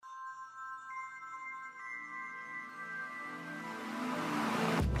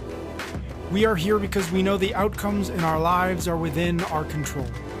We are here because we know the outcomes in our lives are within our control.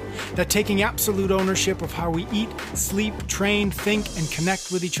 That taking absolute ownership of how we eat, sleep, train, think, and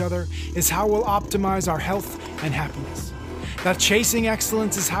connect with each other is how we'll optimize our health and happiness. That chasing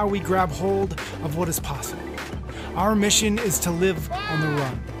excellence is how we grab hold of what is possible. Our mission is to live on the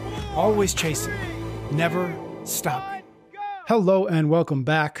run, always chasing, never stopping. Hello and welcome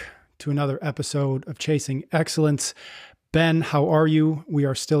back to another episode of Chasing Excellence. Ben, how are you? We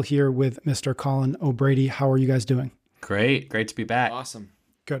are still here with Mr. Colin O'Brady. How are you guys doing? Great to be back. Awesome.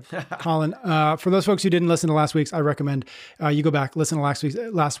 Good. Colin, for those folks who didn't listen to last week's, I recommend you go back, listen to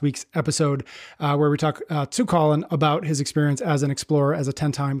last week's episode where we talk to Colin about his experience as an explorer, as a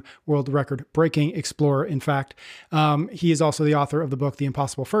 10-time world record breaking explorer. In fact, he is also the author of the book, The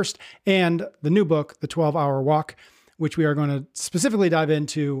Impossible First, and the new book, The 12-Hour Walk, which we are going to specifically dive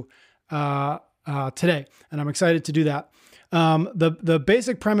into today. And I'm excited to do that. The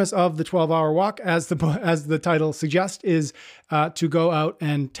basic premise of the 12-hour walk, as the title suggests, is to go out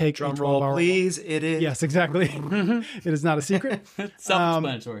and take Drum a 12-hour roll, walk. please. It is. Yes, exactly. It is not a secret.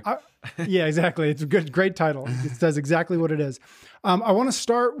 Self-explanatory. Yeah, exactly. It's a great title. It says exactly what it is. I want to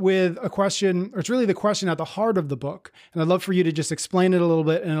start with a question, or it's really the question at the heart of the book. And I'd love for you to just explain it a little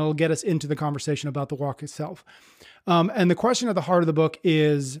bit, and it'll get us into the conversation about the walk itself. And the question at the heart of the book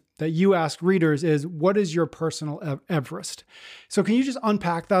is that you ask readers is, what is your personal Everest? So can you just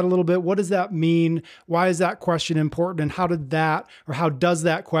unpack that a little bit? What does that mean? Why is that question important? And how does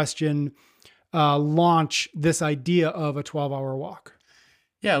that question launch this idea of a 12-hour walk?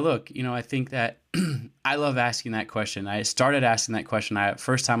 Yeah, look, I think that I love asking that question. I started asking that question.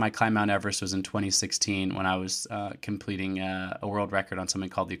 First time I climbed Mount Everest was in 2016 when I was completing a world record on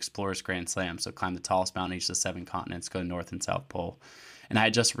something called the Explorers Grand Slam. So climb the tallest mountain in each of the 7 continents, go to North and South Pole. And I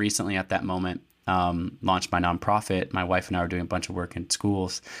had just recently at that moment launched my nonprofit. My wife and I were doing a bunch of work in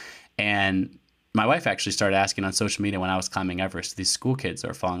schools. And my wife actually started asking on social media when I was climbing Everest, these school kids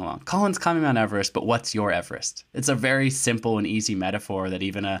that are following along, Colin's climbing Mount Everest, but what's your Everest? It's a very simple and easy metaphor that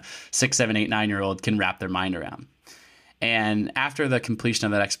even a 6, 7, 8, 9-year-old can wrap their mind around. And after the completion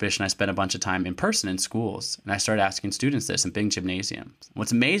of that expedition, I spent a bunch of time in person in schools, and I started asking students this in big gymnasiums.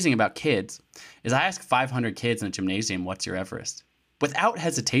 What's amazing about kids is I ask 500 kids in a gymnasium, what's your Everest? Without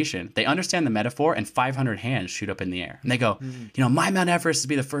hesitation, they understand the metaphor, and 500 hands shoot up in the air. And they go, my Mount Everest is to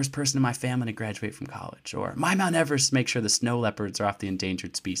be the first person in my family to graduate from college. Or my Mount Everest is to make sure the snow leopards are off the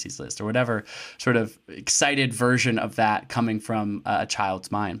endangered species list, or whatever sort of excited version of that coming from a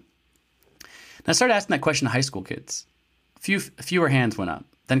child's mind. And I started asking that question to high school kids. Fewer hands went up.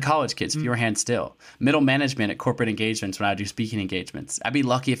 Then college kids, fewer hands still. Middle management at corporate engagements when I do speaking engagements. I'd be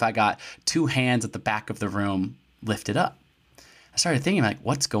lucky if I got 2 hands at the back of the room lifted up. I started thinking,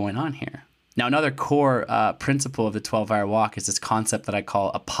 what's going on here? Now, another core principle of the 12-hour walk is this concept that I call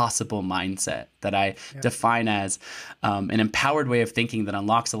a possible mindset, that I define as an empowered way of thinking that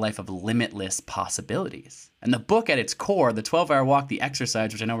unlocks a life of limitless possibilities. And the book at its core, the 12-hour walk, the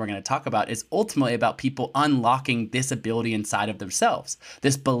exercise, which I know we're going to talk about, is ultimately about people unlocking this ability inside of themselves,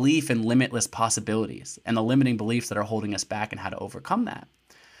 this belief in limitless possibilities and the limiting beliefs that are holding us back and how to overcome that.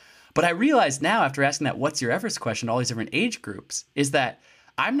 But I realize now, after asking that what's your Everest question to all these different age groups, is that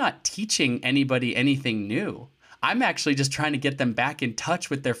I'm not teaching anybody anything new. I'm actually just trying to get them back in touch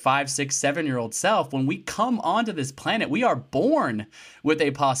with their 5, 6, 7-year-old self. When we come onto this planet, we are born with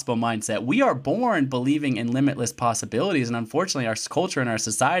a possible mindset. We are born believing in limitless possibilities. And unfortunately, our culture and our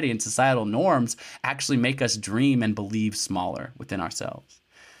society and societal norms actually make us dream and believe smaller within ourselves.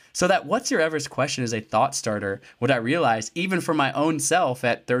 So that what's your Everest question is a thought starter. What I realized, even for my own self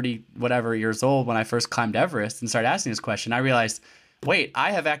at 30 whatever years old when I first climbed Everest and started asking this question, I realized, wait,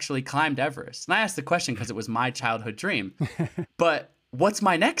 I have actually climbed Everest. And I asked the question because it was my childhood dream. But what's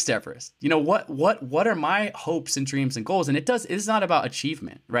my next Everest? What are my hopes and dreams and goals? And it's not about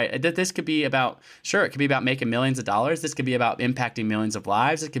achievement, right? This could be about, it could be about making millions of dollars. This could be about impacting millions of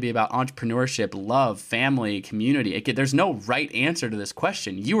lives. It could be about entrepreneurship, love, family, community. There's no right answer to this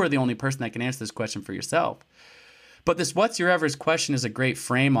question. You are the only person that can answer this question for yourself. But this what's your Everest question is a great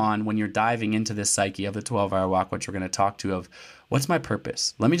frame on when you're diving into this psyche of the 12-hour walk, which we're going to talk to, of what's my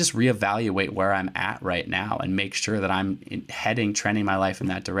purpose? Let me just reevaluate where I'm at right now and make sure that I'm trending my life in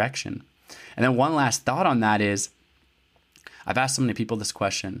that direction. And then one last thought on that is, I've asked so many people this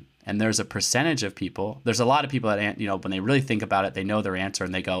question, and there's a percentage of people, there's a lot of people that, when they really think about it, they know their answer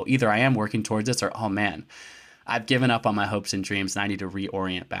and they go, either I am working towards this or, oh man, I've given up on my hopes and dreams and I need to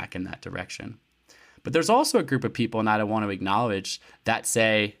reorient back in that direction. But there's also a group of people, and I want to acknowledge, that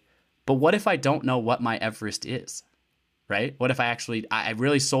say, but what if I don't know what my Everest is, right? What if I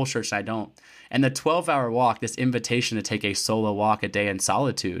really soul searched and I don't? And the 12-hour walk, this invitation to take a solo walk a day in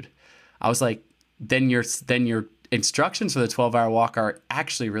solitude, I was like, then your instructions for the 12-hour walk are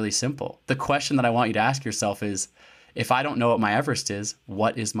actually really simple. The question that I want you to ask yourself is, if I don't know what my Everest is,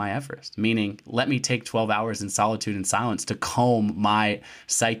 what is my Everest? Meaning, let me take 12 hours in solitude and silence to comb my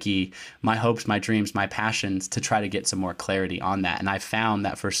psyche, my hopes, my dreams, my passions, to try to get some more clarity on that. And I found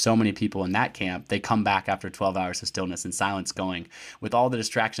that for so many people in that camp, they come back after 12 hours of stillness and silence going, with all the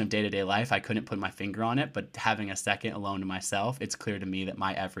distraction of day-to-day life, I couldn't put my finger on it, but having a second alone to myself, it's clear to me that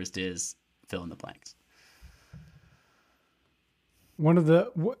my Everest is fill in the blanks. One of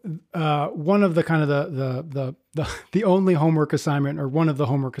the kind of the only homework assignment, or one of the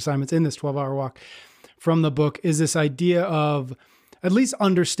homework assignments in this 12-hour walk from the book, is this idea of at least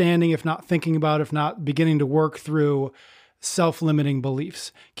understanding, if not thinking about, if not beginning to work through self-limiting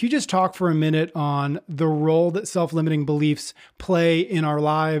beliefs. Can you just talk for a minute on the role that self-limiting beliefs play in our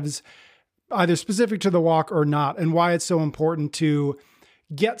lives, either specific to the walk or not, and why it's so important to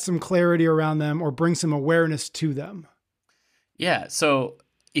get some clarity around them or bring some awareness to them? Yeah. So,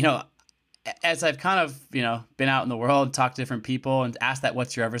 as I've kind of, been out in the world, talked to different people and asked that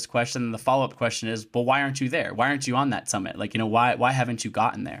what's your Everest question, and the follow-up question is, well, why aren't you there? Why aren't you on that summit? Like, why haven't you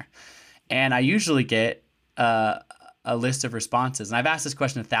gotten there? And I usually get a list of responses. And I've asked this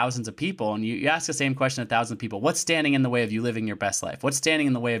question to thousands of people, and you ask the same question to thousands of people. What's standing in the way of you living your best life? What's standing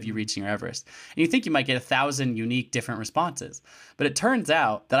in the way of you reaching your Everest? And you think you might get 1,000 unique different responses. But it turns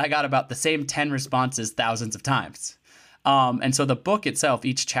out that I got about the same 10 responses thousands of times. And so the book itself,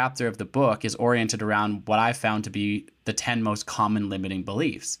 each chapter of the book is oriented around what I found to be the 10 most common limiting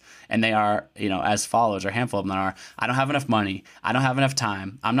beliefs. And they are, as follows, or a handful of them are: I don't have enough money. I don't have enough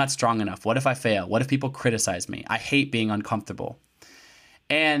time. I'm not strong enough. What if I fail? What if people criticize me? I hate being uncomfortable.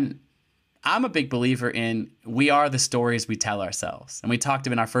 And I'm a big believer in we are the stories we tell ourselves. And we talked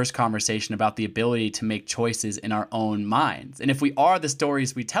in our first conversation about the ability to make choices in our own minds. And if we are the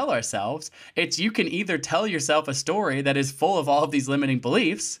stories we tell ourselves, you can either tell yourself a story that is full of all of these limiting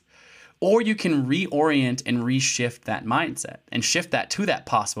beliefs, or you can reorient and reshift that mindset and shift that to that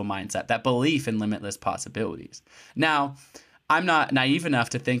possible mindset, that belief in limitless possibilities. Now, I'm not naive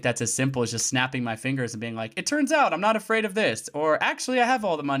enough to think that's as simple as just snapping my fingers and being like, it turns out I'm not afraid of this, or actually I have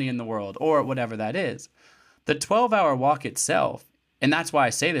all the money in the world, or whatever that is. The 12-hour walk itself, and that's why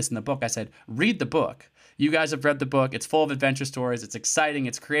I say this in the book, I said, read the book. You guys have read the book. It's full of adventure stories. It's exciting.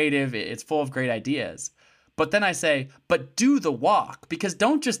 It's creative. It's full of great ideas. But then I say, but do the walk, because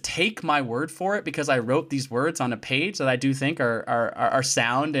don't just take my word for it because I wrote these words on a page that I do think are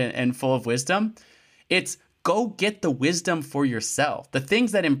sound and full of wisdom. It's go get the wisdom for yourself. The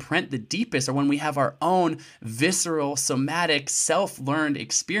things that imprint the deepest are when we have our own visceral, somatic, self-learned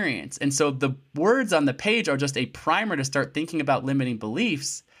experience. And so the words on the page are just a primer to start thinking about limiting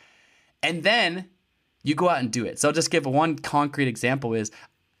beliefs. And then you go out and do it. So I'll just give one concrete example is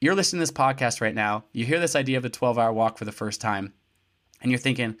you're listening to this podcast right now. You hear this idea of the 12-hour walk for the first time. And you're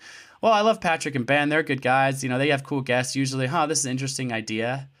thinking, well, I love Patrick and Ben. They're good guys. They have cool guests usually. This is an interesting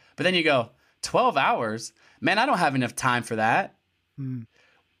idea. But then you go, 12 hours? Man, I don't have enough time for that.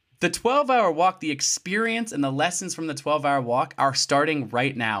 The 12-hour walk, the experience and the lessons from the 12-hour walk are starting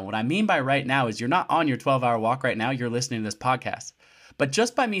right now. What I mean by right now is you're not on your 12-hour walk right now. You're listening to this podcast. But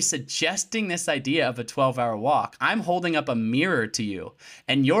just by me suggesting this idea of a 12-hour walk, I'm holding up a mirror to you,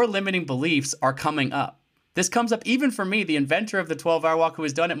 and your limiting beliefs are coming up. This comes up even for me, the inventor of the 12-hour walk, who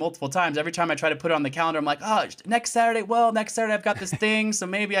has done it multiple times. Every time I try to put it on the calendar, I'm like, oh, next Saturday I've got this thing, so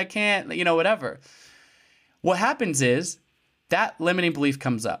maybe I can't, whatever. What happens is that limiting belief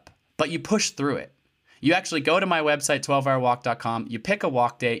comes up, but you push through it. You actually go to my website, 12hourwalk.com, you pick a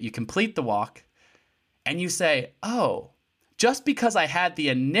walk date, you complete the walk, and you say, oh, just because I had the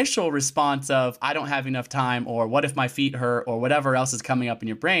initial response of I don't have enough time, or what if my feet hurt, or whatever else is coming up in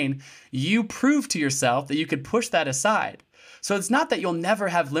your brain, you prove to yourself that you could push that aside. So it's not that you'll never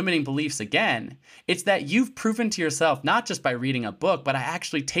have limiting beliefs again. It's that you've proven to yourself, not just by reading a book, but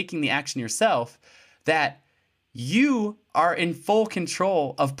actually taking the action yourself, that you are in full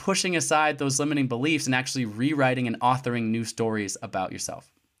control of pushing aside those limiting beliefs and actually rewriting and authoring new stories about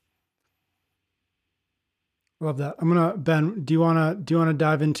yourself. Love that. Ben, do you wanna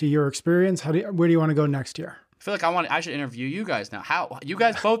dive into your experience? Where do you want to go next year? I feel like I should interview you guys now. How you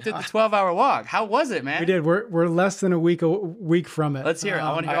guys both did the 12-hour walk? How was it, man? We did. We're less than a week from it. Let's hear it.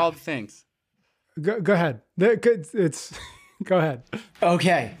 I want to hear all the things. Go ahead. Go ahead.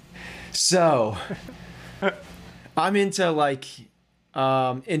 Okay, so I'm into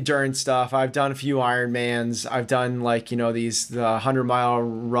endurance stuff. I've done a few Ironmans. I've done the 100-mile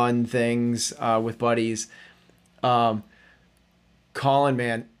run things with buddies. Colin,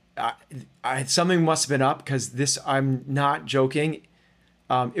 man, something must have been up, because I'm not joking.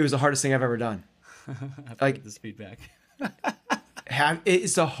 it was the hardest thing I've ever done. I've Like- heard this feedback.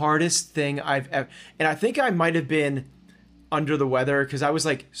 It's the hardest thing I've ever, and I think I might have been under the weather because I was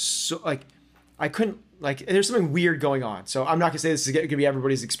like, so like, I couldn't, like, there's something weird going on. So I'm not gonna say this is gonna be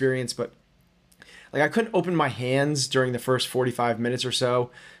everybody's experience, but like I couldn't open my hands during the first 45 minutes or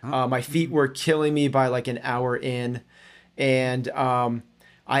so. My feet were killing me by like an hour in, and I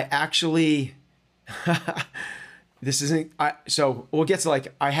actually. This isn't. So we'll get to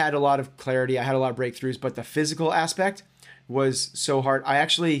like I had a lot of clarity. I had a lot of breakthroughs, but the physical aspect was so hard. I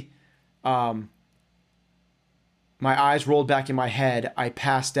actually, my eyes rolled back in my head. I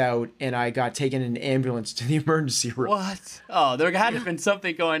passed out and I got taken in an ambulance to the emergency room. What? Oh, there had to have been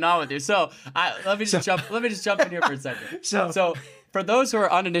something going on with you. So let me just jump in here for a second. So for those who are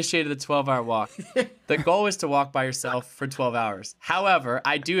uninitiated, the 12-hour walk, the goal is to walk by yourself for 12 hours. However,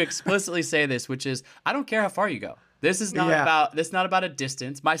 I do explicitly say this, which is I don't care how far you go. This is not about a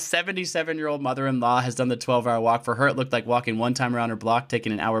distance. My 77-year-old mother-in-law has done the 12-hour walk. For her, it looked like walking one time around her block,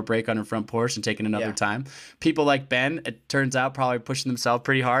 taking an hour break on her front porch, and taking another time. People like Ben, it turns out, probably pushing themselves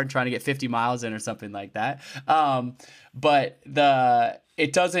pretty hard, trying to get 50 miles in or something like that. But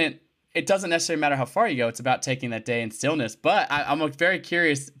it doesn't necessarily matter how far you go. It's about taking that day in stillness. But I'm very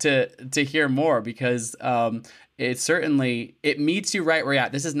curious to hear more because it meets you right where you're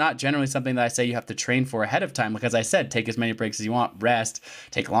at. This is not generally something that I say you have to train for ahead of time. Like as I said, take as many breaks as you want, rest,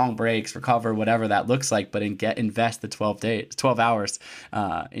 take long breaks, recover, whatever that looks like. But invest the 12 hours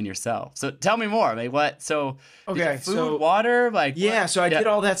in yourself. So tell me more. Like what? So Okay, food, water, like yeah. what? So I did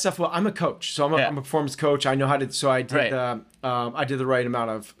all that stuff. Well, I'm a coach, so I'm a performance coach. I know how to. So I did I did the right amount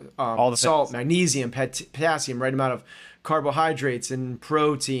of all the salt, things. magnesium, potassium, right amount of carbohydrates and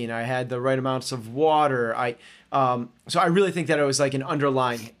protein. I had the right amounts of water. So I really think that it was like an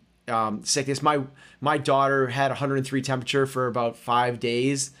underlying sickness. My daughter had 103 temperature for about 5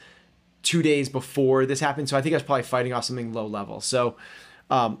 days, 2 days before this happened. So I think I was probably fighting off something low level. So,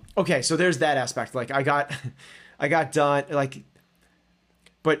 okay. So there's that aspect. Like I got done like,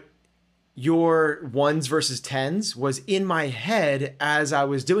 but your ones versus tens was in my head as I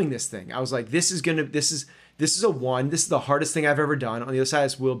was doing this thing. I was like, this is a one. This is the hardest thing I've ever done. On the other side,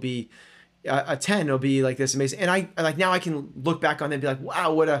 this will be a 10. It'll be like this amazing. And I like now I can look back on it and be like,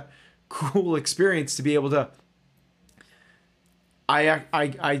 wow, what a cool experience to be able to.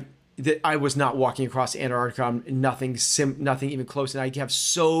 I was not walking across Antarctica. Nothing even close. And I have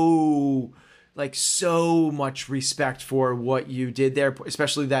so much respect for what you did there,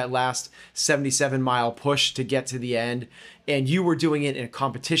 especially that last 77-mile push to get to the end. And you were doing it in a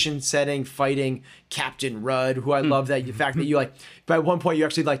competition setting, fighting Captain Rudd, who I love that the fact that you like, but at one point you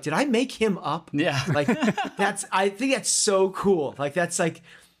actually like, did I make him up? Yeah. Like I think that's so cool. Like that's like,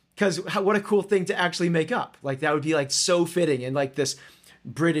 because what a cool thing to actually make up. Like that would be like so fitting. And like this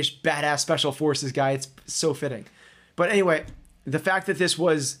British badass special forces guy, it's so fitting. But anyway, the fact that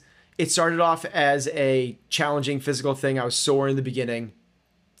it started off as a challenging physical thing. I was sore in the beginning.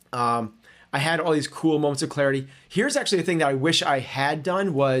 I had all these cool moments of clarity. Here's actually the thing that I wish I had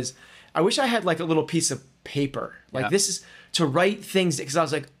done was I wish I had like a little piece of paper. Like this is to write things because I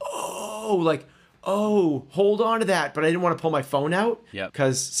was like, hold on to that. But I didn't want to pull my phone out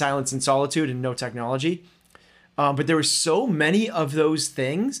because silence and solitude and no technology. But there were so many of those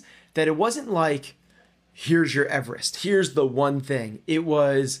things that it wasn't like, here's your Everest. Here's the one thing. It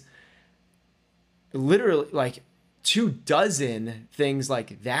was literally like 24 things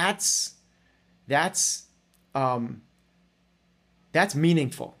like that's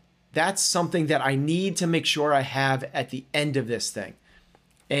meaningful. That's something that I need to make sure I have at the end of this thing.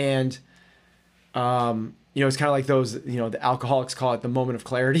 And it's kind of like those, the alcoholics call it the moment of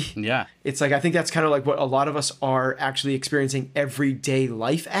clarity. Yeah. It's like, I think that's kind of like what a lot of us are actually experiencing everyday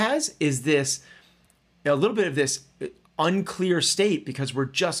life as, is this, a little bit of this unclear state because we're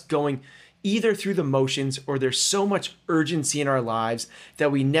just going either through the motions or there's so much urgency in our lives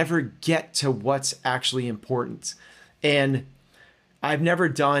that we never get to what's actually important. And I've never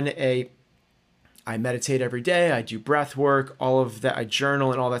done I meditate every day, I do breath work, all of that, I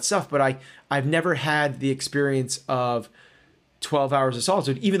journal and all that stuff, but I've never had the experience of 12 hours of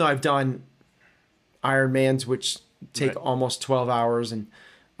solitude, even though I've done Ironmans, which take almost 12 hours. And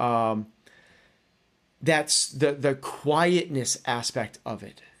that's the quietness aspect of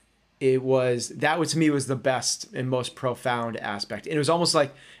it. That to me was the best and most profound aspect. And it was almost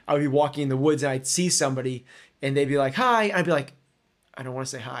like I would be walking in the woods and I'd see somebody and they'd be like, hi. And I'd be like, I don't want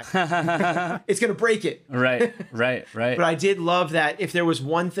to say hi. It's going to break it. Right. But I did love that if there was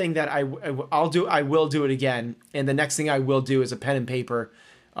one thing that I will do it again. And the next thing I will do is a pen and paper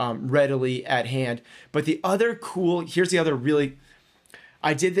readily at hand. But here's the other really,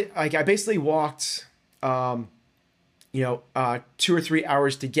 I did like I basically walked 2 or 3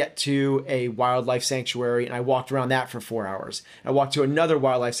 hours to get to a wildlife sanctuary, and I walked around that for 4 hours. I walked to another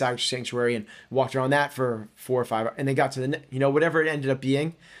wildlife sanctuary and walked around that for 4 or 5 hours, and then got to the whatever it ended up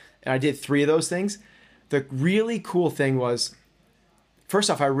being, and I did 3 of those things. The really cool thing was, first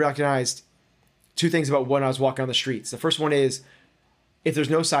off, I recognized 2 things about when I was walking on the streets. The first one is, if there's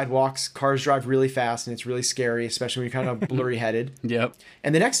no sidewalks, cars drive really fast and it's really scary, especially when you're kind of blurry headed. Yep.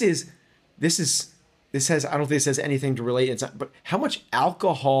 And the next is, this has, I don't think this has anything to relate, but how much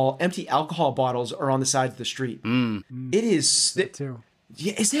empty alcohol bottles are on the sides of the street? It is, too.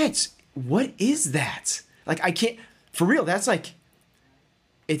 Yeah, what is that? Like, I can't, for real, that's like,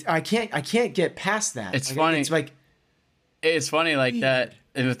 I can't get past that. It's funny. It's funny like that.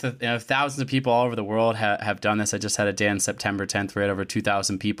 Thousands of people all over the world have done this. I just had a day on September 10th. We had over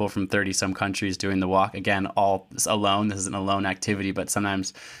 2,000 people from 30 some countries doing the walk. Again, all alone. This is an alone activity, but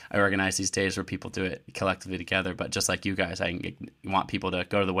sometimes I organize these days where people do it collectively together. But just like you guys, I want people to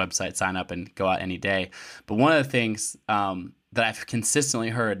go to the website, sign up, and go out any day. But one of the things that I've consistently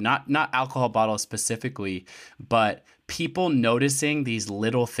heard, not alcohol bottles specifically, but people noticing these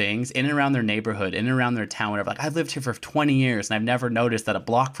little things in and around their neighborhood, in and around their town, whatever. Like, I've lived here for 20 years and I've never noticed that a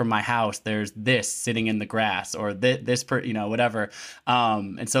block from my house, there's this sitting in the grass or whatever.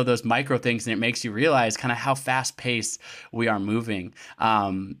 And so those micro things, and it makes you realize kind of how fast paced we are moving.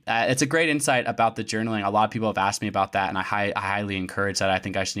 It's a great insight about the journaling. A lot of people have asked me about that, and I highly encourage that. I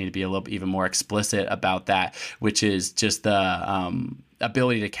think I should need to be a little bit even more explicit about that, which is just the,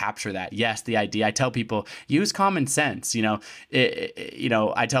 ability to capture that. Yes, the idea. I tell people, use common sense. I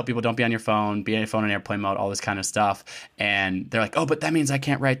tell people, don't be on your phone, be on your phone in airplane mode, all this kind of stuff. And they're like, oh, but that means I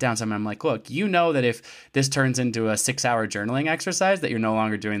can't write down something. I'm like, look, you know that if this turns into a 6-hour journaling exercise, that you're no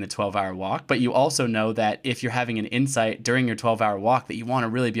longer doing the 12-hour walk. But you also know that if you're having an insight during your 12-hour walk that you want to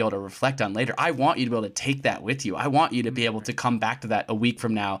really be able to reflect on later, I want you to be able to take that with you. I want you to be able to come back to that a week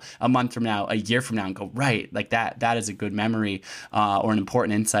from now, a month from now, a year from now, and go, right, like that is a good memory or an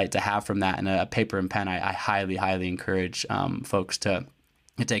important insight to have from that. And a paper and pen, I highly, highly encourage folks to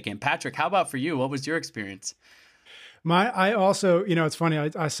take in. Patrick, how about for you? What was your experience? I also, it's funny.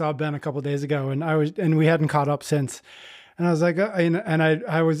 I saw Ben a couple of days ago, and we hadn't caught up since. And I was like,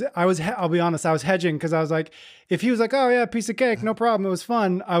 I'll be honest, I was hedging, because I was like, if he was like, oh yeah, piece of cake, no problem, it was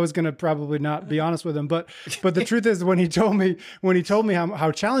fun, I was gonna probably not be honest with him. But the truth is, when he told me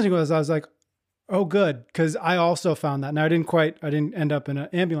how challenging it was, I was like, oh, good. Because I also found that. Now, I didn't end up in an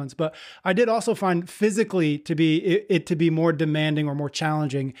ambulance, but I did also find physically to be more demanding or more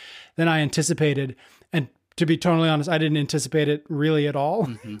challenging than I anticipated. And to be totally honest, I didn't anticipate it really at all.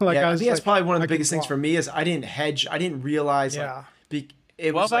 Mm-hmm. I think that's probably one of the biggest things for me is I didn't hedge. I didn't realize. Yeah.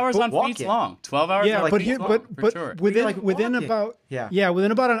 It 12 hours on feet's long. 12 hours. Yeah, but sure. within about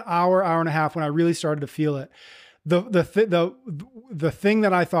an hour and a half, when I really started to feel it, the thing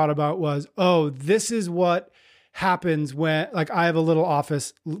that I thought about was, oh, this is what happens when, like, I have a little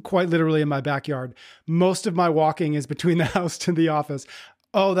office quite literally in my backyard. Most of my walking is between the house to the office.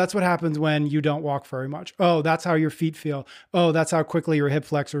 Oh, that's what happens when you don't walk very much. Oh, that's how your feet feel. Oh, that's how quickly your hip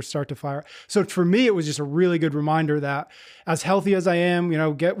flexors start to fire. So for me, it was just a really good reminder that as healthy as I am,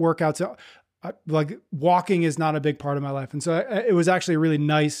 get workouts, like, walking is not a big part of my life. And so it was actually a really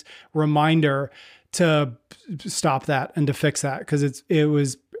nice reminder to stop that and to fix that, because it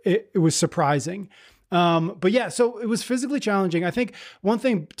was surprising. But yeah, so it was physically challenging. I think one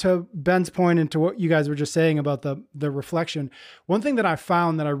thing, to Ben's point and to what you guys were just saying about the reflection, one thing that I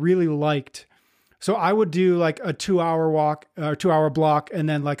found that I really liked, so I would do like a 2-hour walk or 2-hour block, and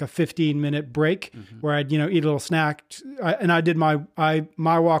then like a 15-minute break where I'd, eat a little snack. And I did my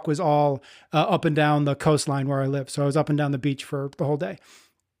walk was all up and down the coastline where I live. So I was up and down the beach for the whole day.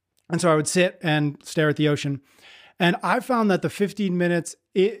 And so I would sit and stare at the ocean. And I found that the 15 minutes,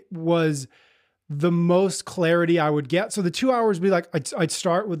 it was the most clarity I would get. So the 2 hours would be like, I'd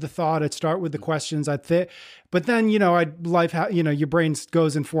start with the thought, I'd start with the questions, but then, your brain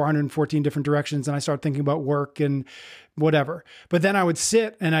goes in 414 different directions, and I start thinking about work and whatever. But then I would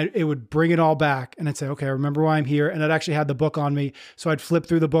sit and it would bring it all back, and I'd say, okay, I remember why I'm here. And I'd actually had the book on me. So I'd flip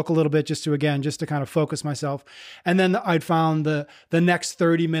through the book a little bit just to kind of focus myself. And then I'd found the next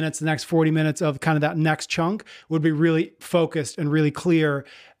 30 minutes, the next 40 minutes of kind of that next chunk would be really focused and really clear.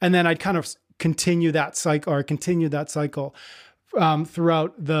 And then I'd kind of continue that cycle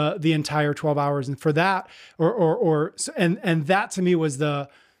throughout the entire 12 hours. And for that, and that to me was the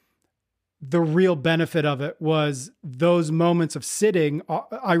real benefit of it, was those moments of sitting,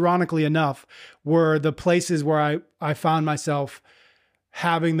 ironically enough, were the places where I found myself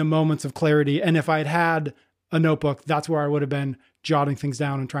having the moments of clarity. And if I'd had a notebook, that's where I would have been jotting things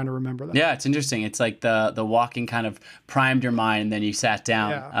down and trying to remember them. Yeah, it's interesting. It's like the walking kind of primed your mind, and then you sat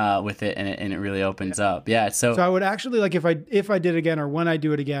down with it, and it really opens up. Yeah. So I would actually, like, if I did it again, or when I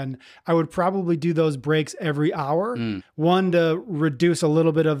do it again, I would probably do those breaks every hour. One, to reduce a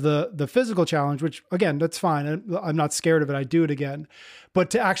little bit of the physical challenge, which again, that's fine. I'm not scared of it. I do it again,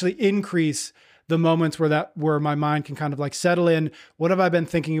 but to actually increase the moments where my mind can kind of like settle in. What have I been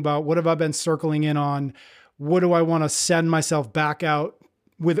thinking about? What have I been circling in on? What do I want to send myself back out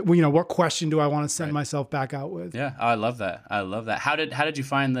with? What question do I want to send myself back out with? Yeah, I love that. I love that. How did you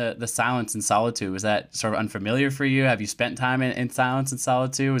find the silence and solitude? Was that sort of unfamiliar for you? Have you spent time in silence and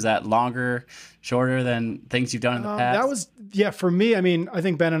solitude? Was that longer, shorter than things you've done in the past? That was, for me. I mean, I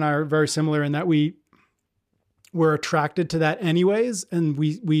think Ben and I are very similar in that we're attracted to that anyways, and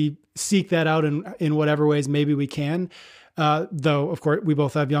we seek that out in whatever ways maybe we can. Though, of course, we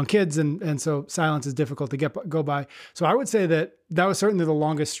both have young kids, and so silence is difficult to go by. So I would say that was certainly the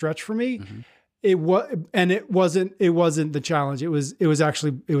longest stretch for me. It wasn't the challenge. It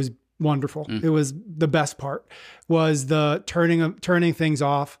was wonderful. It was the best part, was the turning things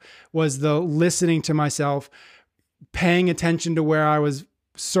off, was the listening to myself, paying attention to where I was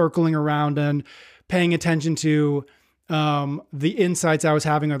circling around, and paying attention to the insights I was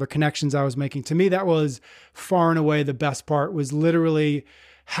having or the connections I was making. To me, that was far and away the best part, was literally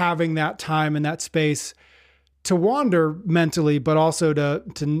having that time and that space to wander mentally, but also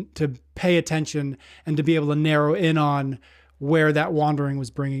to pay attention and to be able to narrow in on where that wandering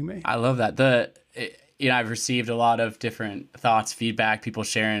was bringing me. I love that. I've received a lot of different thoughts, feedback, people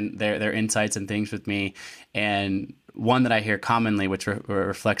sharing their insights and things with me. And one that I hear commonly, which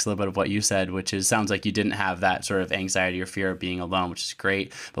reflects a little bit of what you said, which is, sounds like you didn't have that sort of anxiety or fear of being alone, which is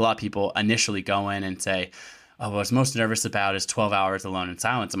great. But a lot of people initially go in and say, oh, what I was most nervous about is 12 hours alone in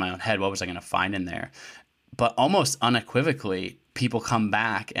silence in my own head. What was I going to find in there? But almost unequivocally, people come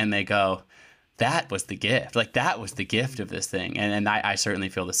back and they go, that was the gift. Like, that was the gift of this thing. And I certainly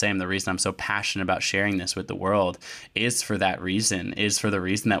feel the same. The reason I'm so passionate about sharing this with the world is for that reason, is for the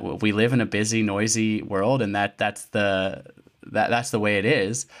reason that we live in a busy, noisy world, and that's the way it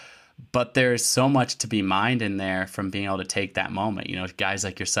is. But there's so much to be mined in there from being able to take that moment. Guys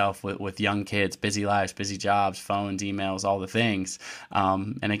like yourself with young kids, busy lives, busy jobs, phones, emails, all the things.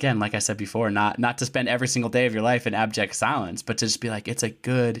 And again, like I said before, not to spend every single day of your life in abject silence, but to just be like, it's a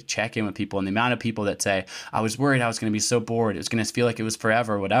good check-in with people. And the amount of people that say, I was worried I was going to be so bored, it was going to feel like it was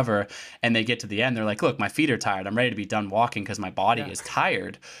forever, whatever. And they get to the end, they're like, look, my feet are tired. I'm ready to be done walking because my body is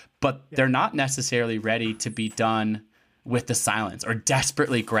tired. But they're not necessarily ready to be done with the silence, or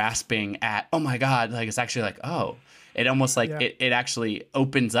desperately grasping at, oh my God, like, it's actually like, oh, it almost like it actually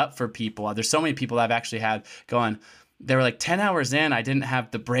opens up for people. There's so many people I've actually had going, they were like, 10 hours in, I didn't have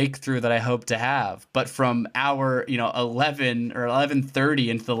the breakthrough that I hoped to have. But from hour, 11 or 11:30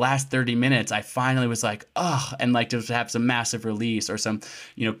 into the last 30 minutes, I finally was like, oh, and like just have some massive release, or some,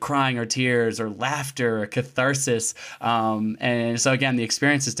 crying or tears or laughter or catharsis. And so again, the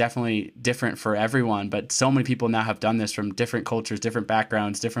experience is definitely different for everyone, but so many people now have done this from different cultures, different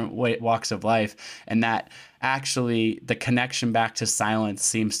backgrounds, different walks of life. And that actually, the connection back to silence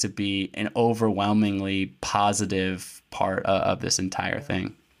seems to be an overwhelmingly positive part of this entire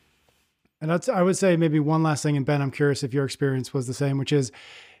thing. And I would say maybe one last thing, and Ben, I'm curious if your experience was the same, which is,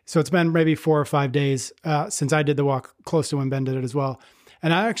 so it's been maybe 4 or 5 days since I did the walk, close to when Ben did it as well.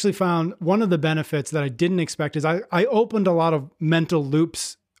 And I actually found one of the benefits that I didn't expect is I opened a lot of mental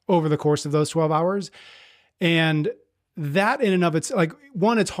loops over the course of those 12 hours. And that in and of it's like,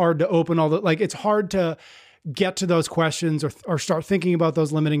 one, it's hard to open it's hard to get to those questions or start thinking about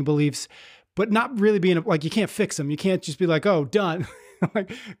those limiting beliefs, but not really being like, you can't fix them. You can't just be like, oh, done.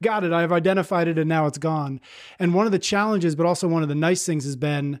 Like, got it. I've identified it and now it's gone. And one of the challenges, but also one of the nice things, has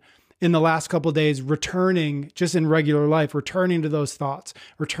been in the last couple of days, returning just in regular life, returning to those thoughts,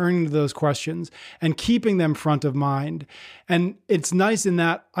 returning to those questions and keeping them front of mind. And it's nice in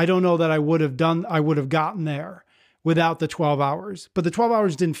that I don't know that I would have gotten there without the 12 hours, but the 12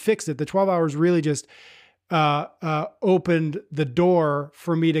 hours didn't fix it. The 12 hours really just opened the door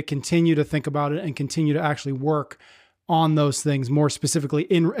for me to continue to think about it and continue to actually work on those things more specifically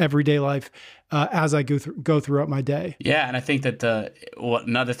in everyday life as I go throughout my day. Yeah, and I think that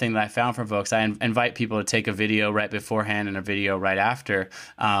another thing that I found from folks, I invite people to take a video right beforehand and a video right after.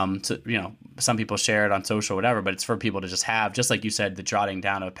 Some people share it on social, whatever, but it's for people to just have, just like you said, the jotting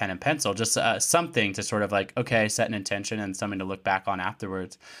down of a pen and pencil, just something to sort of like, okay, set an intention and something to look back on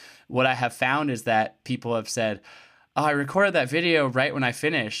afterwards. What I have found is that people have said, oh, I recorded that video right when I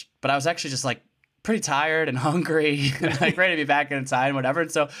finished, but I was actually just like pretty tired and hungry and like ready to be back inside and whatever.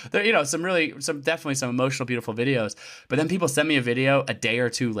 And so there, you know, definitely some emotional, beautiful videos. But then people send me a video a day or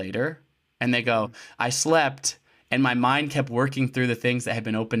two later and they go, I slept and my mind kept working through the things that had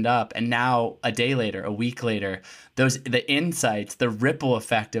been opened up. And now a day later, a week later, the insights, the ripple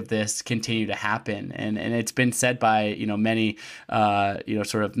effect of this continue to happen. And it's been said by, you know, many,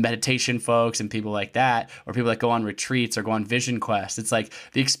 sort of meditation folks and people like that, or people that go on retreats or go on vision quests. It's like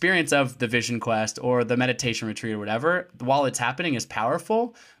the experience of the vision quest or the meditation retreat or whatever, while it's happening, is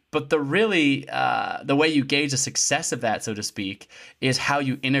powerful. But the way you gauge the success of that, so to speak, is how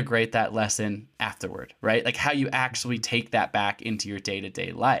you integrate that lesson afterward, right? Like how you actually take that back into your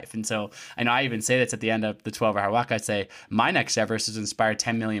day-to-day life. And so I know I even say this at the end of the 12-hour walk. I say, my next Everest is to inspire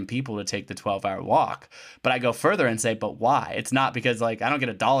 10 million people to take the 12-hour walk. But I go further and say, but why? It's not because like I don't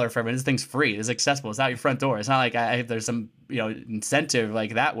get $1 for it. This thing's free. It's accessible. It's out your front door. It's not like there's some incentive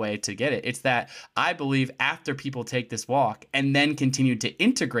like that way to get it. It's that I believe after people take this walk and then continue to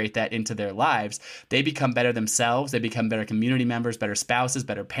integrate that into their lives, they become better themselves. They become better community members, better spouses,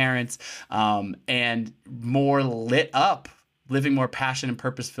 better parents, and more lit up, living more passion and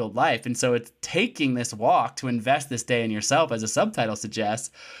purpose-filled life. And so it's taking this walk to invest this day in yourself, as the subtitle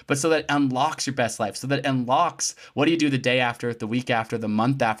suggests, but so that it unlocks your best life, so that it unlocks what do you do the day after, the week after, the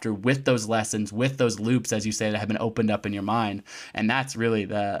month after, with those lessons, with those loops, as you say, that have been opened up in your mind. And that's really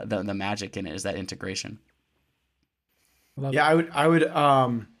the magic in it, is that integration. Yeah, I would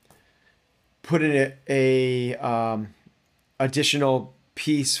put in a additional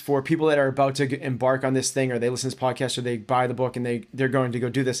piece for people that are about to embark on this thing, or they listen to this podcast, or they buy the book and they're going to go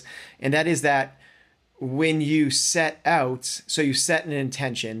do this. And that is that when you set out, so you set an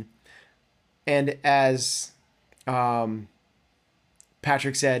intention, and as Patrick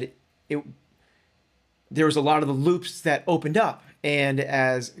said, there was a lot of the loops that opened up. And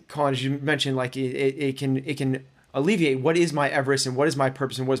as Colin, as you mentioned, like it can alleviate what is my Everest and what is my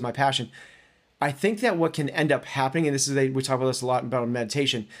purpose and what is my passion. I think that what can end up happening, and we talk about this a lot about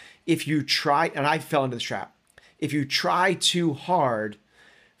meditation, if you try, and I fell into this trap, if you try too hard,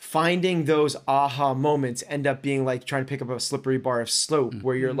 finding those aha moments end up being like trying to pick up a slippery bar of slope,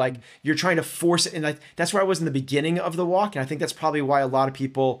 where you're like, you're trying to force it. And that's where I was in the beginning of the walk. And I think that's probably why a lot of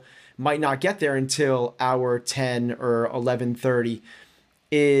people might not get there until hour 10 or 11:30,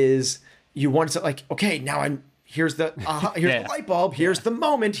 is you want to like, okay, now here's the the light bulb. Here's the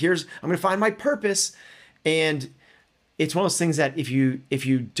moment. I'm going to find my purpose. And it's one of those things that if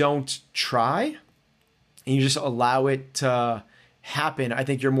you don't try and you just allow it to happen, I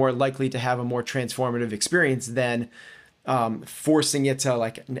think you're more likely to have a more transformative experience than forcing it to,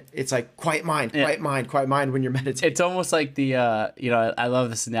 like, it's like quiet mind when you're meditating. It's almost like the I love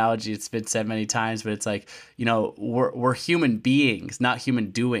this analogy. It's been said many times, but it's like, we're human beings, not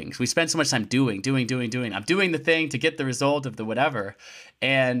human doings. We spend so much time doing. I'm doing the thing to get the result of the whatever.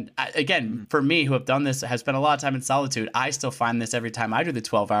 And again, for me, who have done this, have spent a lot of time in solitude, I still find this every time I do the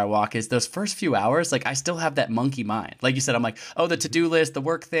 12-hour walk, is those first few hours, like I still have that monkey mind. Like you said, I'm like, oh, the to-do list, the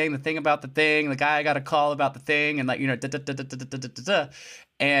work thing, the thing about the thing, the guy I got to call about the thing, and like,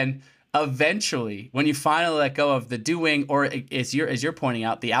 and eventually, when you finally let go of the doing, or as you're pointing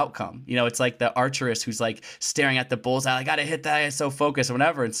out, the outcome, it's like the archerist who's like staring at the bullseye, I got to hit that, I'm so focused or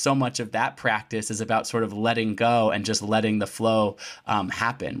whatever. And so much of that practice is about sort of letting go and just letting the flow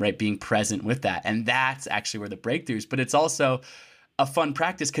happen, right? Being present with that. And that's actually where the breakthroughs, but it's also a fun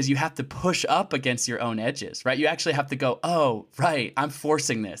practice because you have to push up against your own edges, right? You actually have to go, oh, right, I'm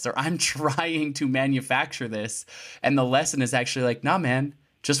forcing this, or I'm trying to manufacture this. And the lesson is actually like, nah, man,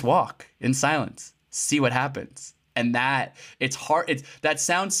 just walk in silence, see what happens. And that, it's hard. That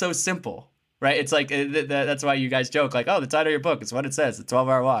sounds so simple, right? It's like, that's why you guys joke like, oh, the title of your book is what it says, the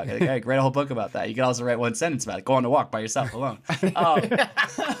 12-hour walk. Like, hey, write a whole book about that. You can also write one sentence about it. Go on a walk by yourself alone.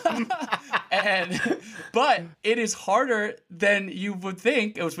 But it is harder than you would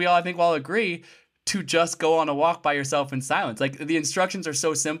think, which I think we all agree, to just go on a walk by yourself in silence. Like, the instructions are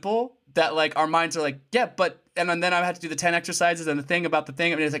so simple that like our minds are like, yeah, but, and then I had to do the 10 exercises and the thing about the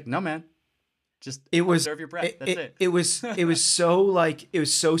thing. I mean, it's like, no, man, just observe your breath. That's it. It was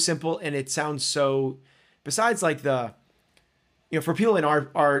so simple, and it sounds so, besides like for people in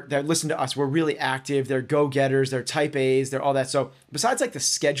our that listen to us, we're really active. They're go-getters, they're type A's, they're all that. So besides like the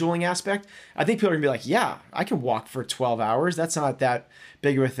scheduling aspect, I think people are gonna be like, yeah, I can walk for 12 hours. That's not that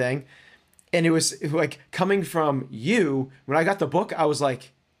big of a thing. And it was like, coming from you, when I got the book, I was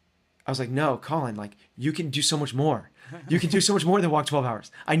like, no, Colin, like, you can do so much more. You can do so much more than walk 12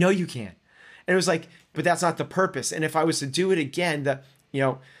 hours. I know you can. And it was like, but that's not the purpose. And if I was to do it again,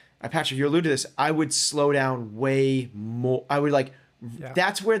 Patrick, you alluded to this, I would slow down way more. I would like Yeah.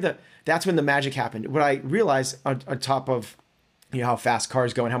 That's when the magic happened. What I realized on top of, how fast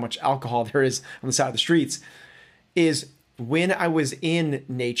cars go and how much alcohol there is on the side of the streets, is when I was in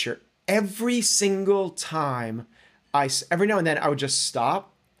nature, every single time every now and then I would just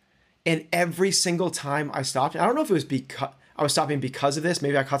stop. And every single time I stopped, I don't know if it was because I was stopping because of this,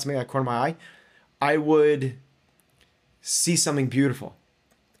 maybe I caught something out of the corner of my eye, I would see something beautiful.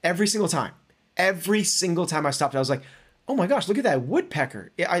 Every single time I stopped, I was like, oh my gosh, look at that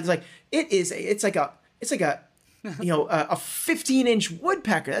woodpecker. I was like, it's like a a 15-inch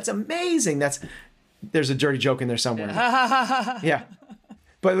woodpecker. That's amazing. There's a dirty joke in there somewhere. Yeah.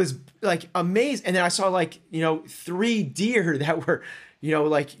 But it was like amazing. And then I saw 3 deer that were,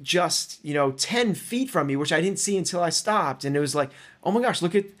 just 10 feet from me, which I didn't see until I stopped. And it was like, oh my gosh,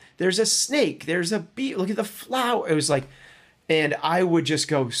 there's a snake, there's a bee, look at the flower. It was like, and I would just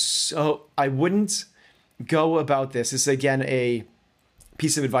go, I wouldn't go about this. This is again a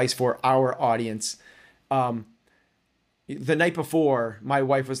piece of advice for our audience. The night before, my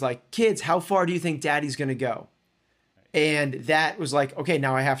wife was like, kids, how far do you think daddy's going to go? And that was like, okay,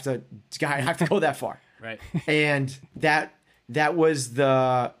 now I have to go that far. Right. And that was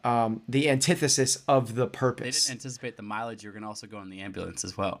the antithesis of the purpose. They didn't anticipate the mileage. You're going to also go in the ambulance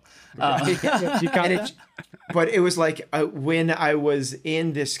as well. But it was like when I was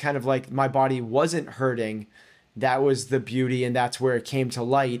in this kind of like my body wasn't hurting, that was the beauty, and that's where it came to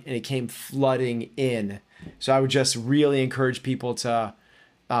light, and it came flooding in. So I would just really encourage people to,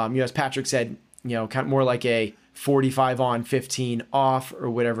 as Patrick said, kind of more like a 45 on, 15 off, or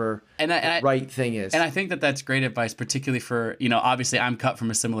whatever right thing is. And I think that's great advice, particularly for, obviously I'm cut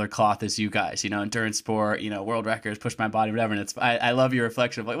from a similar cloth as you guys, endurance sport, world records, push my body, whatever. And I love your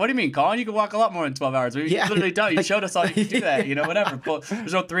reflection of like, what do you mean, Colin? You can walk a lot more than 12 hours. You literally don't. You showed us all you can do that, whatever.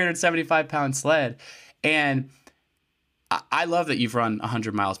 There's no 375-pound sled. And I love that you've run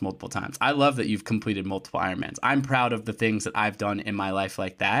 100 miles multiple times. I love that you've completed multiple Ironmans. I'm proud of the things that I've done in my life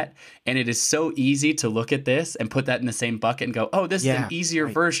like that. And it is so easy to look at this and put that in the same bucket and go, oh, this is an easier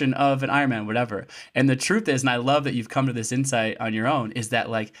version of an Ironman, whatever. And the truth is, and I love that you've come to this insight on your own, is that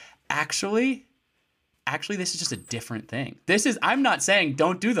like, actually, this is just a different thing. I'm not saying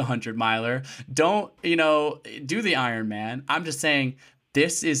don't do the 100-miler, don't, do the Ironman. I'm just saying,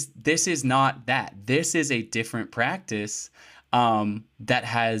 this is not that. This is a different practice that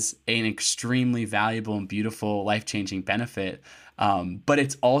has an extremely valuable and beautiful life-changing benefit. But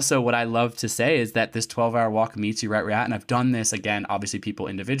it's also what I love to say is that this 12-hour walk meets you right where you're at. And I've done this, again, obviously people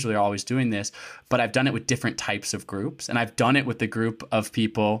individually are always doing this, but I've done it with different types of groups. And I've done it with the group of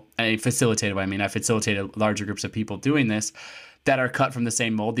people, and I facilitated larger groups of people doing this that are cut from the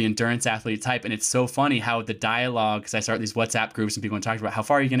same mold, the endurance athlete type. And it's so funny how the dialogue, because I start these WhatsApp groups and people talk about how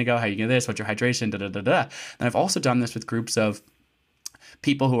far are you going to go? How are you going to do this? What's your hydration? And I've also done this with groups of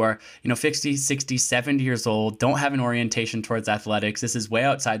people who are, 50, 60, 70 years old, don't have an orientation towards athletics. This is way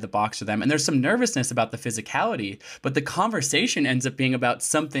outside the box for them. And there's some nervousness about the physicality, but the conversation ends up being about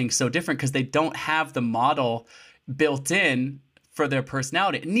something so different because they don't have the model built in for their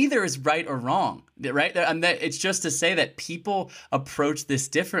personality. Neither is right or wrong, right? And it's just to say that people approach this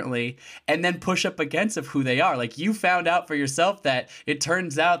differently and then push up against of who they are. Like you found out for yourself that it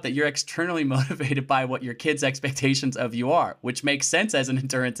turns out that you're externally motivated by what your kids' expectations of you are, which makes sense as an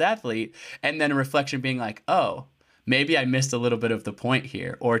endurance athlete. And then a reflection being like, oh, maybe I missed a little bit of the point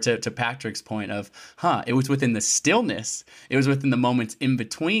here. Or to Patrick's point of, it was within the stillness, it was within the moments in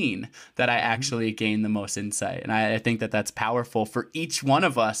between that I actually gained the most insight. And I think that that's powerful for each one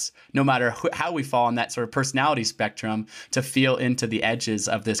of us, no matter how we fall on that sort of personality spectrum, to feel into the edges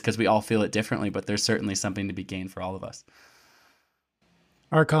of this, because we all feel it differently, but there's certainly something to be gained for all of us.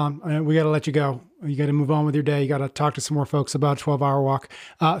 All right, Colin, we got to let you go. You got to move on with your day. You got to talk to some more folks about 12-Hour Walk.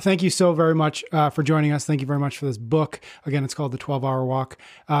 Thank you so very much for joining us. Thank you very much for this book. Again, it's called The 12-Hour Walk.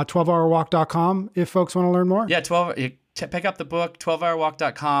 12hourwalk.com if folks want to learn more. Yeah, pick up the book,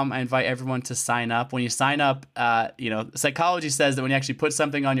 12hourwalk.com. I invite everyone to sign up. When you sign up, psychology says that when you actually put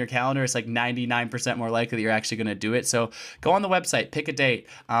something on your calendar, it's like 99% more likely that you're actually going to do it. So go on the website, pick a date.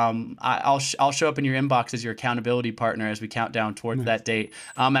 I'll show up in your inbox as your accountability partner as we count down towards that date.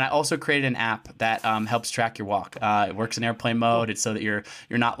 And I also created an app that helps track your walk. It works in airplane mode. It's so that you're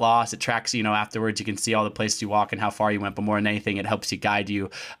not lost. It tracks, afterwards you can see all the places you walk and how far you went. But more than anything, it helps you guide you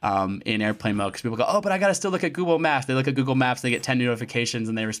in airplane mode. Because people go, oh, but I got to still look at Google Maps. They look look at Google Maps, they get 10 notifications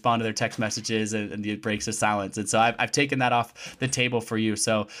and they respond to their text messages and it breaks the silence. And so I've taken that off the table for you.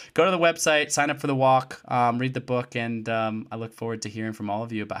 So go to the website, sign up for the walk, read the book, and I look forward to hearing from all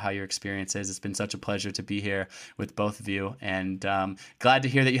of you about how your experience is. It's been such a pleasure to be here with both of you, and glad to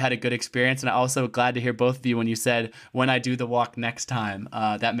hear that you had a good experience. And also glad to hear both of you when you said, when I do the walk next time.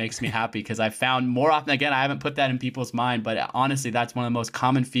 That makes me happy, because I found more often, again, I haven't put that in people's mind, but honestly, that's one of the most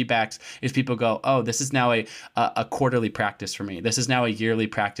common feedbacks is people go, oh, this is now a quarterly practice for me. This is now a yearly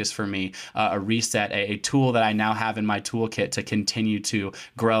practice for me, a reset, a tool that I now have in my toolkit to continue to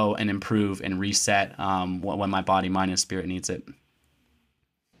grow and improve and reset when my body, mind, and spirit needs it.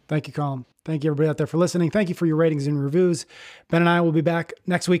 Thank you, Colin. Thank you, everybody out there, for listening. Thank you for your ratings and reviews. Ben and I will be back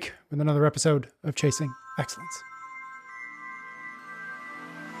next week with another episode of Chasing Excellence.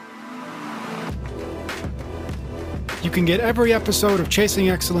 You can get every episode of Chasing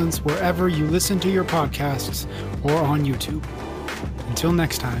Excellence wherever you listen to your podcasts or on YouTube. Until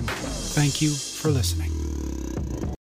next time, thank you for listening.